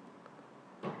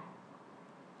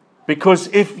 Because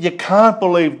if you can't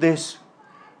believe this,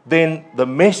 then the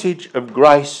message of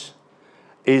grace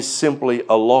is simply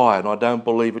a lie, and I don't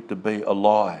believe it to be a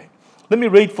lie. Let me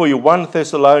read for you 1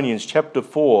 Thessalonians chapter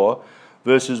 4,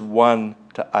 verses 1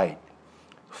 to 8.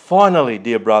 Finally,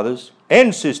 dear brothers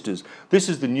and sisters, this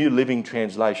is the New Living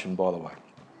Translation, by the way.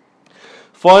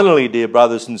 Finally, dear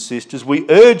brothers and sisters, we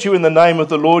urge you in the name of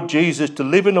the Lord Jesus to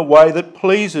live in a way that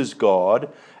pleases God,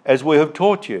 as we have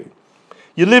taught you.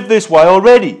 You live this way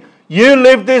already. You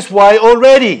live this way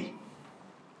already.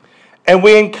 And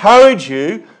we encourage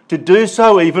you to do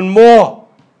so even more.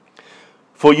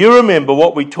 For you remember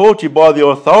what we taught you by the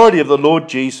authority of the Lord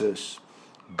Jesus.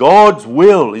 God's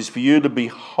will is for you to be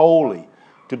holy,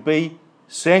 to be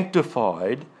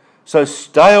sanctified, so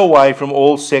stay away from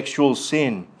all sexual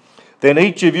sin. Then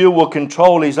each of you will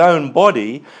control his own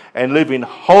body and live in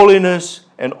holiness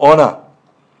and honour,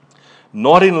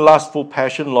 not in lustful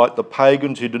passion like the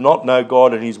pagans who do not know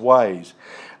God and his ways.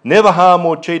 Never harm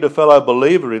or cheat a fellow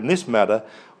believer in this matter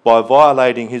by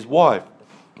violating his wife.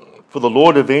 For the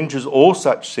Lord avenges all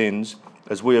such sins,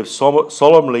 as we have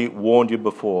solemnly warned you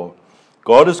before.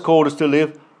 God has called us to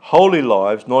live holy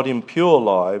lives, not impure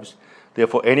lives.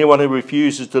 Therefore, anyone who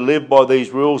refuses to live by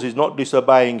these rules is not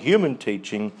disobeying human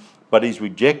teaching, but is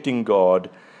rejecting God,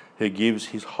 who gives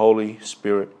his Holy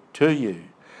Spirit to you.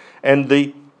 And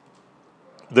the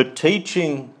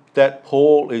teaching that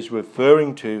Paul is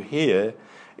referring to here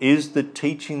is the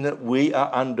teaching that we are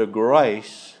under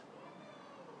grace,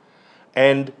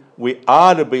 and we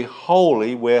are to be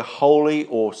holy, where holy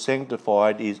or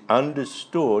sanctified is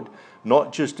understood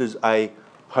not just as a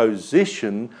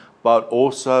position, but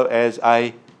also as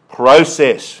a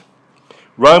process.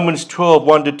 Romans 12,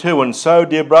 1-2, and so,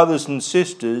 dear brothers and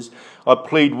sisters, I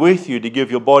plead with you to give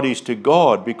your bodies to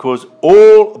God because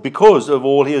of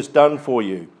all he has done for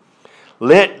you.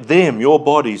 Let them, your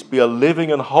bodies, be a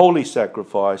living and holy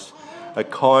sacrifice, a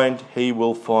kind he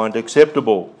will find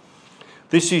acceptable.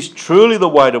 This is truly the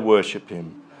way to worship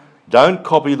him. Don't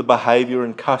copy the behaviour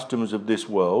and customs of this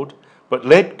world, but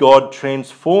let God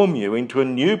transform you into a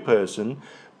new person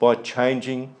by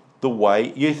changing the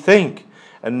way you think.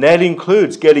 And that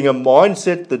includes getting a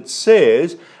mindset that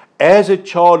says, as a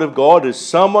child of God, as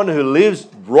someone who lives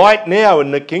right now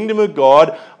in the kingdom of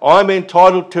God, I'm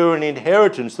entitled to an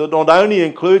inheritance that not only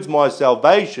includes my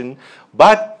salvation,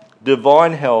 but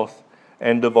divine health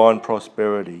and divine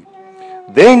prosperity.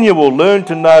 Then you will learn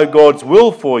to know God's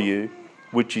will for you,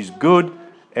 which is good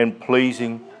and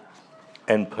pleasing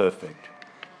and perfect.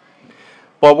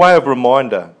 By way of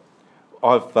reminder,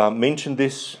 I've mentioned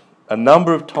this a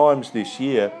number of times this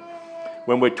year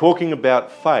when we're talking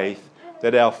about faith,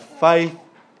 that our faith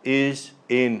is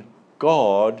in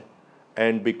God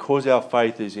And because our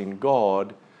faith is in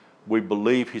God, we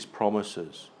believe his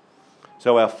promises.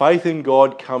 So our faith in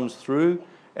God comes through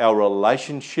our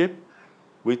relationship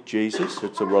with Jesus.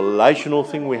 It's a relational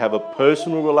thing. We have a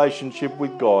personal relationship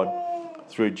with God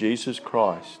through Jesus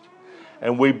Christ.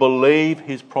 And we believe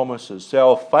his promises. So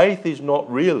our faith is not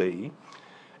really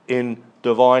in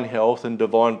divine health and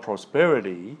divine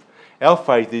prosperity. Our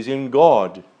faith is in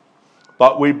God.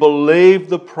 But we believe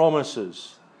the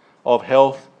promises of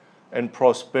health and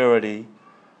prosperity,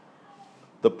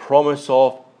 the promise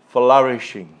of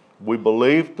flourishing. We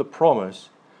believe the promise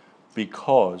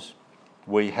because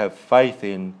we have faith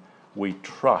in, we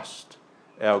trust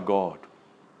our God.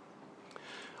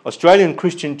 Australian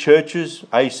Christian churches,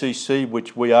 ACC,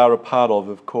 which we are a part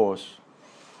of course,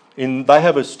 they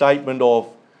have a statement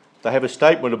of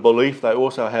belief. They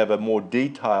also have a more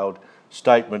detailed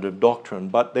statement of doctrine.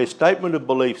 But their statement of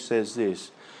belief says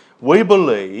this: we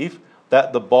believe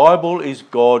that the Bible is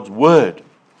God's word,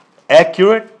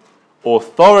 accurate,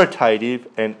 authoritative,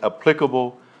 and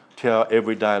applicable to our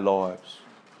everyday lives.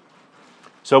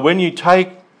 So when you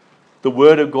take the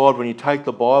Word of God, when you take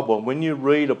the Bible, and when you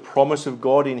read a promise of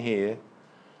God in here,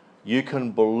 you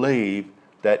can believe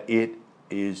that it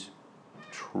is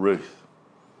truth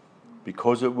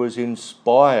because it was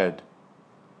inspired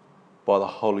by the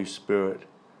Holy Spirit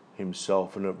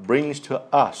himself, and it brings to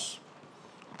us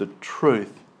the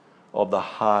truth of the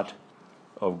heart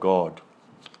of God.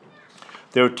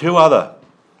 There are two other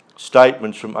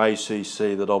statements from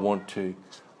ACC that I want to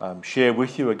share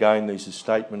with you. Again, these are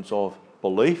statements of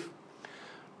belief.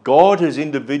 God has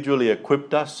individually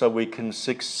equipped us so we can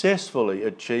successfully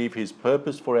achieve his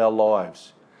purpose for our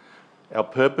lives. Our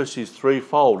purpose is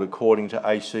threefold according to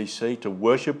ACC: to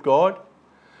worship God.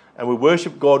 And we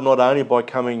worship God not only by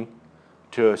coming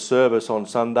to a service on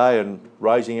Sunday and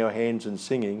raising our hands and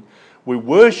singing. We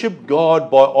worship God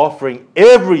by offering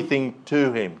everything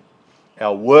to him.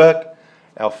 Our work,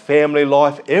 our family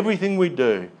life, everything we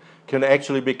do can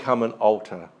actually become an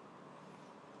altar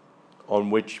on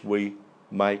which we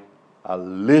make a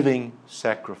living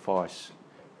sacrifice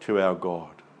to our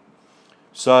God.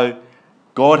 So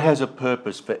God has a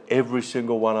purpose for every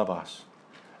single one of us,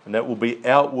 and that will be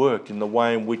outworked in the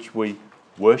way in which we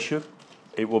worship.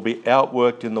 It will be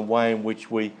outworked in the way in which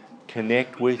we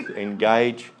connect with,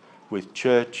 engage with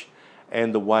church,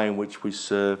 and the way in which we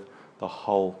serve the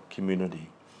whole community.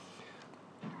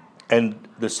 And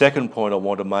the second point I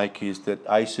want to make is that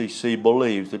ACC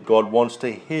believes that God wants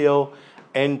to heal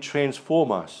and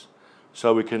transform us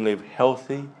so we can live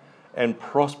healthy and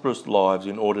prosperous lives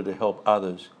in order to help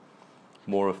others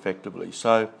more effectively.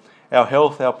 So our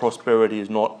health, our prosperity is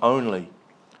not only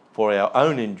for our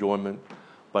own enjoyment,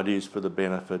 but is for the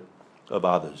benefit of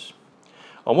others.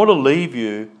 I want to leave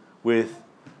you with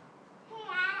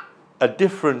a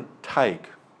different take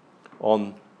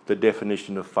on the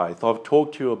definition of faith. I've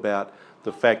talked to you about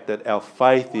the fact that our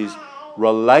faith is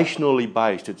relationally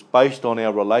based. It's based on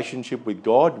our relationship with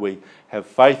God. We have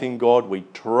faith in God. We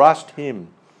trust him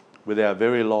with our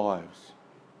very lives.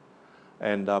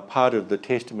 And part of the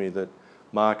testimony that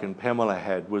Mark and Pamela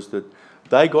had was that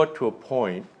they got to a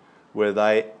point where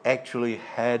they actually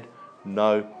had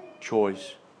no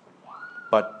choice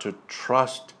but to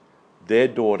trust their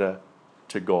daughter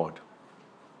to God.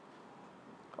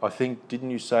 I think,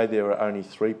 didn't you say there were only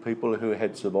 3 people who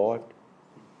had survived?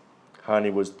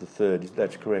 Hani was the third.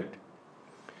 That's correct.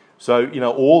 So,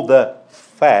 all the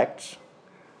facts,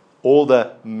 all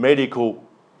the medical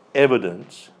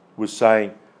evidence was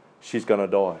saying she's going to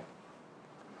die.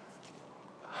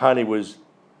 Hani was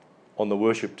on the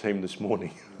worship team this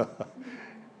morning,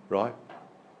 right?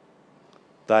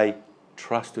 They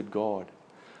trusted God.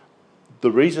 The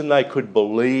reason they could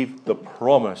believe the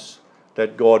promise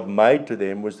that God made to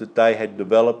them was that they had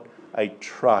developed a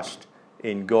trust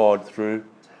in God through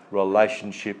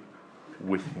relationship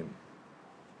with him.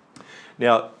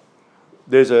 Now,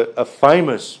 there's a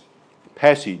famous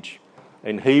passage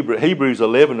in Hebrews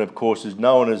 11, of course, is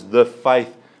known as the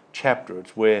faith chapter.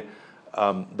 It's where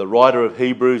the writer of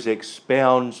Hebrews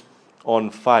expounds on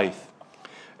faith.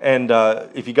 And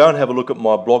if you go and have a look at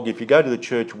my blog, if you go to the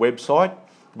church website,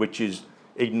 which is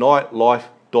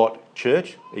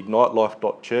ignitelife.church,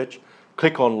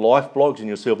 click on Life Blogs, and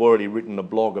you'll see I've already written a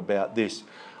blog about this.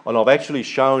 And I've actually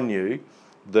shown you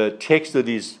the text that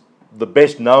is the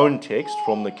best known text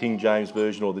from the King James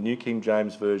Version or the New King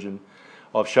James Version.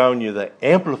 I've shown you the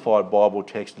Amplified Bible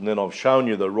text, and then I've shown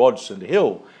you the Rod St.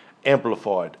 Hill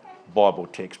Amplified Bible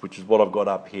text, which is what I've got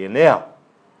up here now.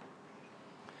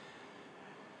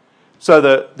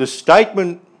 So the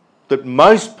statement that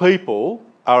most people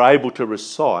are able to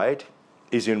recite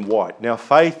is in white. Now,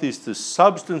 faith is the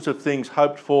substance of things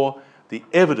hoped for, the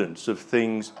evidence of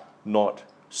things not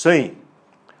seen.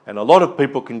 And a lot of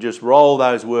people can just roll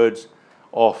those words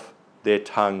off their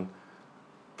tongue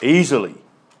easily.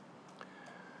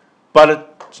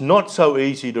 But it's not so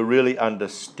easy to really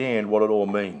understand what it all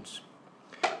means.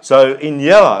 So in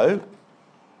yellow,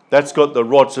 that's got the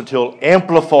Rod Searle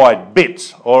amplified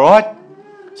bits, all right?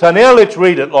 So now let's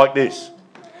read it like this.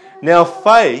 Now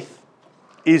faith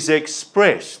is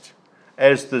expressed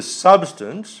as the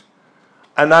substance,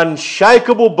 an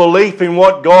unshakable belief in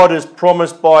what God has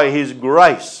promised by his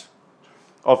grace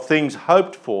of things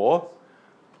hoped for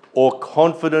or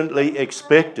confidently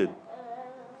expected.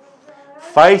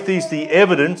 Faith is the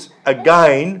evidence,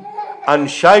 again,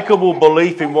 unshakable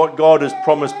belief in what God has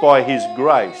promised by his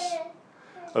grace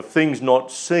of things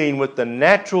not seen with the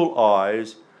natural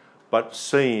eyes, but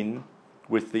seen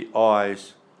with the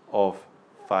eyes of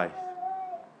faith.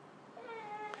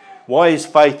 Why is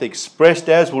faith expressed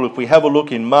as? Well, if we have a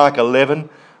look in Mark 11,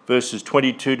 verses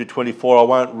 22 to 24, I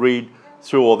won't read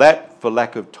through all that for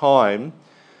lack of time,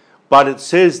 but it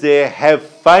says there, have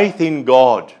faith in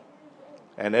God.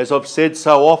 And as I've said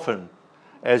so often,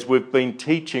 as we've been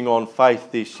teaching on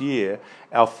faith this year,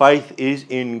 our faith is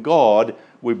in God.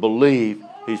 We believe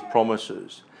his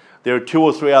promises. There are 2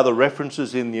 or 3 other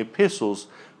references in the epistles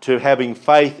to having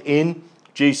faith in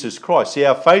Jesus Christ. See,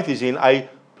 our faith is in a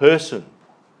person.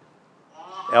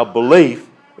 Our belief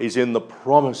is in the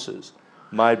promises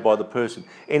made by the person.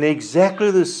 In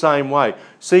exactly the same way.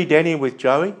 See Danny with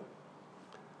Joey?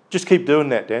 Just keep doing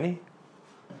that, Danny.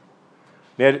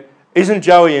 Now, isn't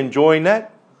Joey enjoying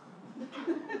that?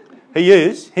 He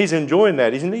is. He's enjoying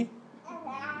that, isn't he?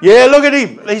 Yeah, look at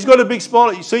him. He's got a big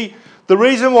smile. You see, the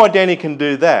reason why Danny can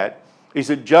do that is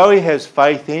that Joey has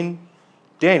faith in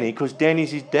Danny because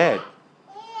Danny's his dad.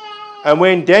 And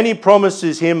when Danny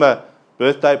promises him a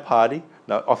birthday party,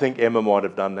 no, I think Emma might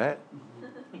have done that.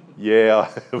 Yeah,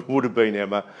 it would have been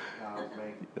Emma.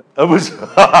 It was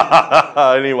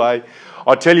anyway.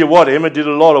 I tell you what, Emma did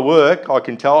a lot of work. I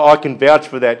can vouch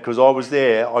for that because I was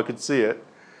there. I could see it.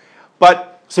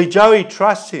 But see, Joey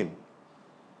trusts him.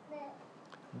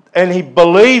 And he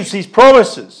believes his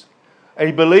promises. And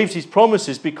he believes his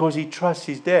promises because he trusts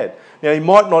his dad. Now, he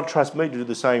might not trust me to do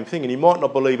the same thing, and he might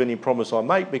not believe any promise I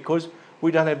make because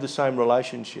we don't have the same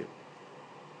relationship.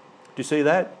 Do you see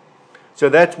that? So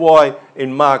that's why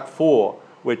in Mark 4,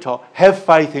 we're told, have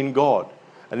faith in God.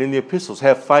 And in the epistles,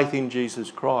 have faith in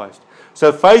Jesus Christ.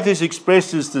 So faith is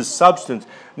expressed as the substance.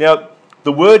 Now,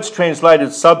 the words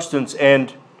translated substance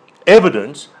and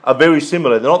evidence are very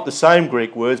similar. They're not the same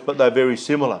Greek words, but they're very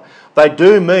similar. They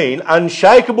do mean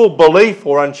unshakable belief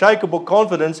or unshakable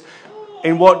confidence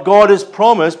in what God has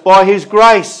promised by his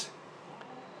grace.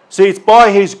 See, it's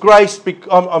by his grace.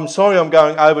 I'm sorry I'm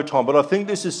going over time, but I think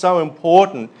this is so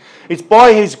important. It's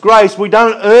by his grace. We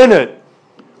don't earn it.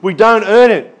 We don't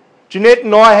earn it. Jeanette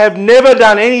and I have never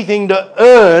done anything to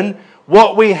earn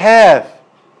what we have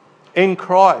in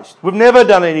Christ. We've never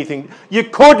done anything. You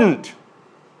couldn't.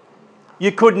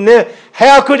 You could never.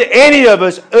 How could any of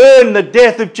us earn the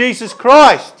death of Jesus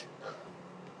Christ?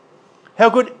 How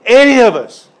could any of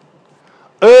us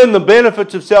earn the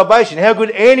benefits of salvation? How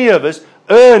could any of us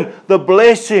earn the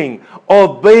blessing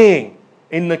of being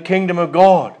in the kingdom of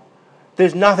God?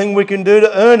 There's nothing we can do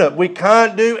to earn it. We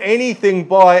can't do anything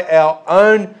by our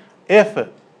own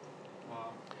effort.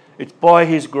 It's by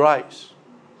his grace.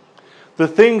 The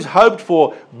things hoped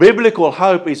for, biblical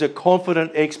hope is a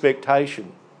confident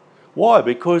expectation. Why?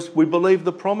 Because we believe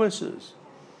the promises.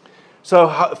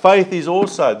 So faith is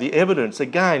also the evidence,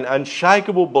 again,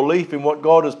 unshakable belief in what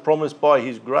God has promised by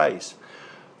his grace.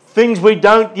 Things we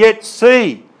don't yet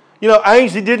see. You know,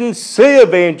 Ainsley didn't see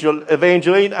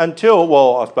Evangeline until,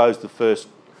 well, I suppose the first,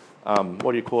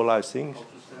 what do you call those things?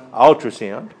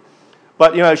 Ultrasound.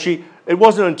 But, you know, it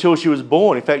wasn't until she was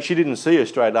born. In fact, she didn't see her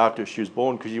straight after she was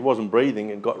born because she wasn't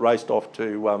breathing and got raced off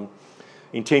to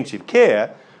intensive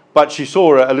care. But she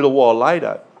saw her a little while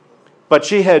later. But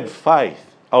she had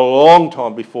faith a long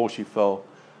time before she fell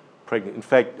pregnant. In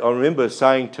fact, I remember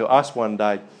saying to us one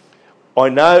day, I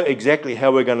know exactly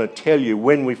how we're going to tell you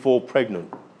when we fall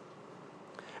pregnant.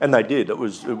 And they did.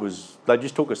 They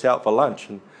just took us out for lunch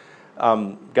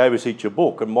and gave us each a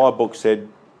book. And my book said,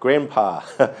 Grandpa.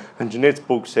 And Jeanette's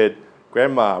book said,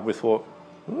 Grandma. We thought,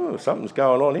 something's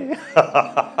going on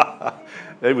here.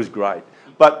 It was great.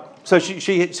 But so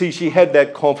she had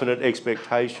that confident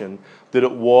expectation that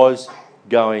it was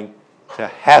going to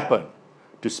happen.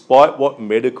 Despite what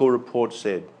medical reports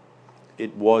said,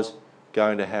 it was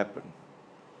going to happen.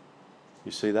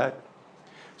 You see that?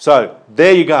 So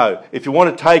there you go. If you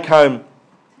want to take home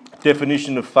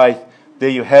definition of faith, there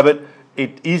you have it.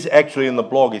 It is actually in the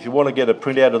blog. If you want to get a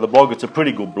printout of the blog, it's a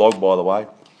pretty good blog, by the way,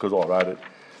 because I wrote it.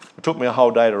 It took me a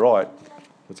whole day to write.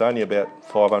 It's only about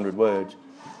 500 words.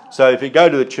 So if you go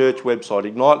to the church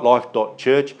website,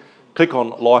 ignitelife.church, click on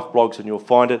Life Blogs and you'll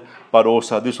find it. But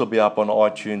also this will be up on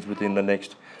iTunes within the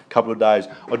next couple of days.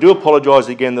 I do apologise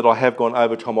again that I have gone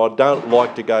over time. I don't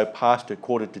like to go past a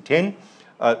quarter to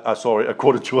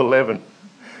 11.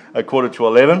 A quarter to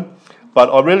 11. But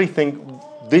I really think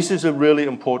this is a really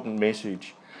important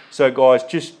message. So guys,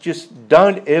 just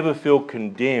don't ever feel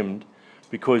condemned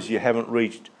because you haven't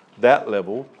reached that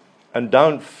level, and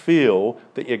don't feel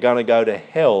that you're going to go to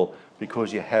hell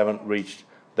because you haven't reached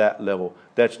that level.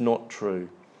 That's not true.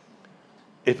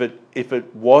 If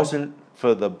it wasn't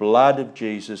for the blood of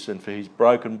Jesus and for his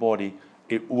broken body,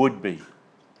 it would be.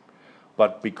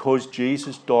 But because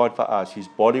Jesus died for us, his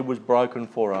body was broken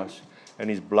for us, and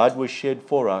his blood was shed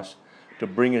for us to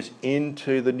bring us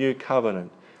into the new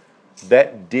covenant,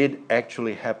 that did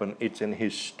actually happen. It's an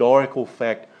historical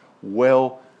fact,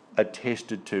 well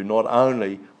attested to, not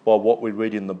only by what we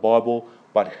read in the Bible,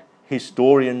 but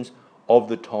historians of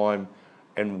the time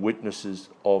and witnesses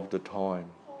of the time.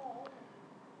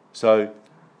 So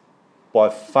by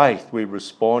faith we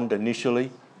respond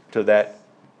initially to that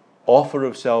offer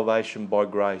of salvation by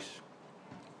grace.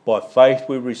 By faith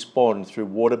we respond through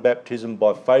water baptism.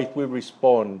 By faith we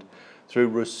respond through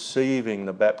receiving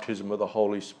the baptism of the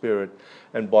Holy Spirit.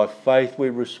 And by faith we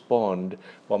respond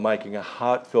by making a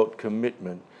heartfelt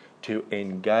commitment to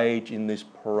engage in this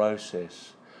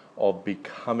process of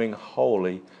becoming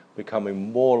holy,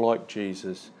 becoming more like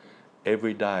Jesus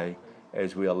every day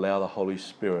as we allow the Holy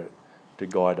Spirit to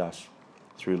guide us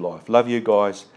through life. Love you guys.